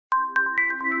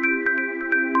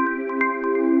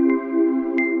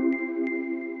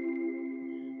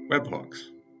Webhooks.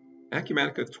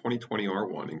 Acumatica 2020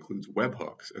 R1 includes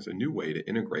webhooks as a new way to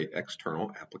integrate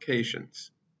external applications.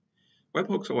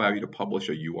 Webhooks allow you to publish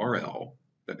a URL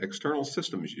that external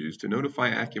systems use to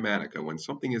notify Acumatica when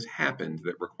something has happened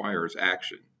that requires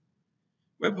action.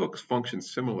 Webhooks function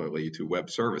similarly to web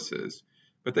services,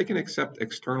 but they can accept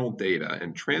external data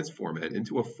and transform it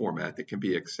into a format that can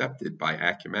be accepted by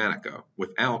Acumatica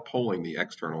without polling the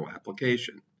external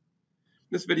application.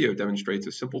 This video demonstrates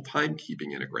a simple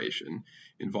timekeeping integration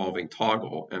involving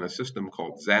Toggl and a system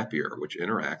called Zapier, which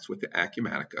interacts with the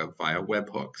Acumatica via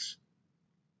webhooks.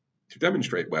 To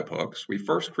demonstrate webhooks, we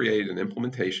first created an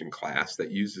implementation class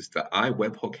that uses the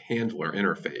iWebhook handler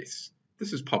interface.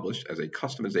 This is published as a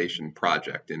customization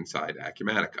project inside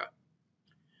Acumatica.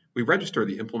 We register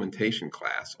the implementation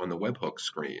class on the webhook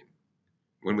screen.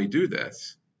 When we do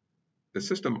this, the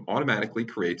system automatically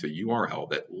creates a URL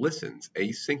that listens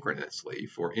asynchronously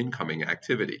for incoming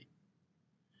activity.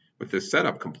 With this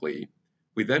setup complete,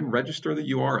 we then register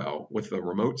the URL with the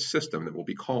remote system that will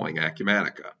be calling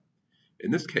Acumatica.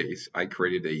 In this case, I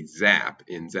created a Zap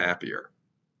in Zapier.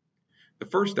 The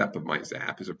first step of my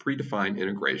Zap is a predefined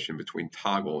integration between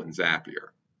Toggl and Zapier.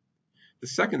 The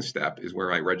second step is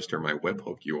where I register my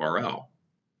webhook URL.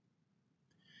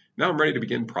 Now I'm ready to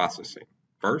begin processing.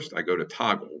 First, I go to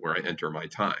Toggl, where I enter my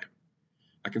time.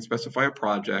 I can specify a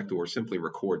project or simply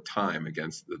record time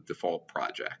against the default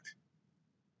project.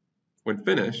 When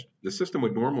finished, the system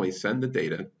would normally send the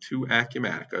data to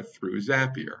Acumatica through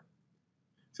Zapier.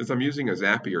 Since I'm using a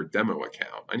Zapier demo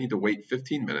account, I need to wait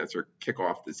 15 minutes or kick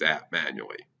off the Zap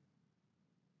manually.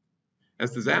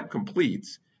 As the Zap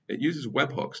completes, it uses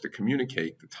webhooks to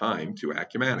communicate the time to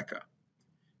Acumatica.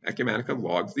 Acumatica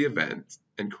logs the event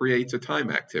and creates a time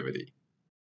activity.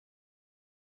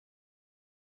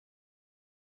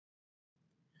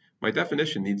 My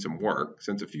definition needs some work,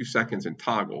 since a few seconds in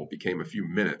Toggl became a few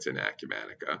minutes in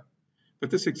Acumatica,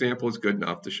 but this example is good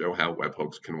enough to show how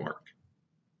webhooks can work.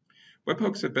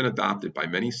 Webhooks have been adopted by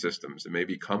many systems and may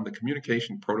become the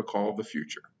communication protocol of the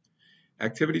future.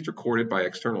 Activities recorded by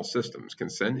external systems can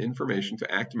send information to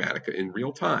Acumatica in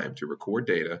real time to record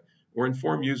data or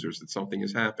inform users that something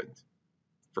has happened.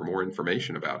 For more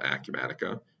information about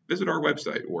Acumatica, visit our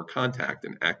website or contact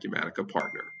an Acumatica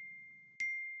partner.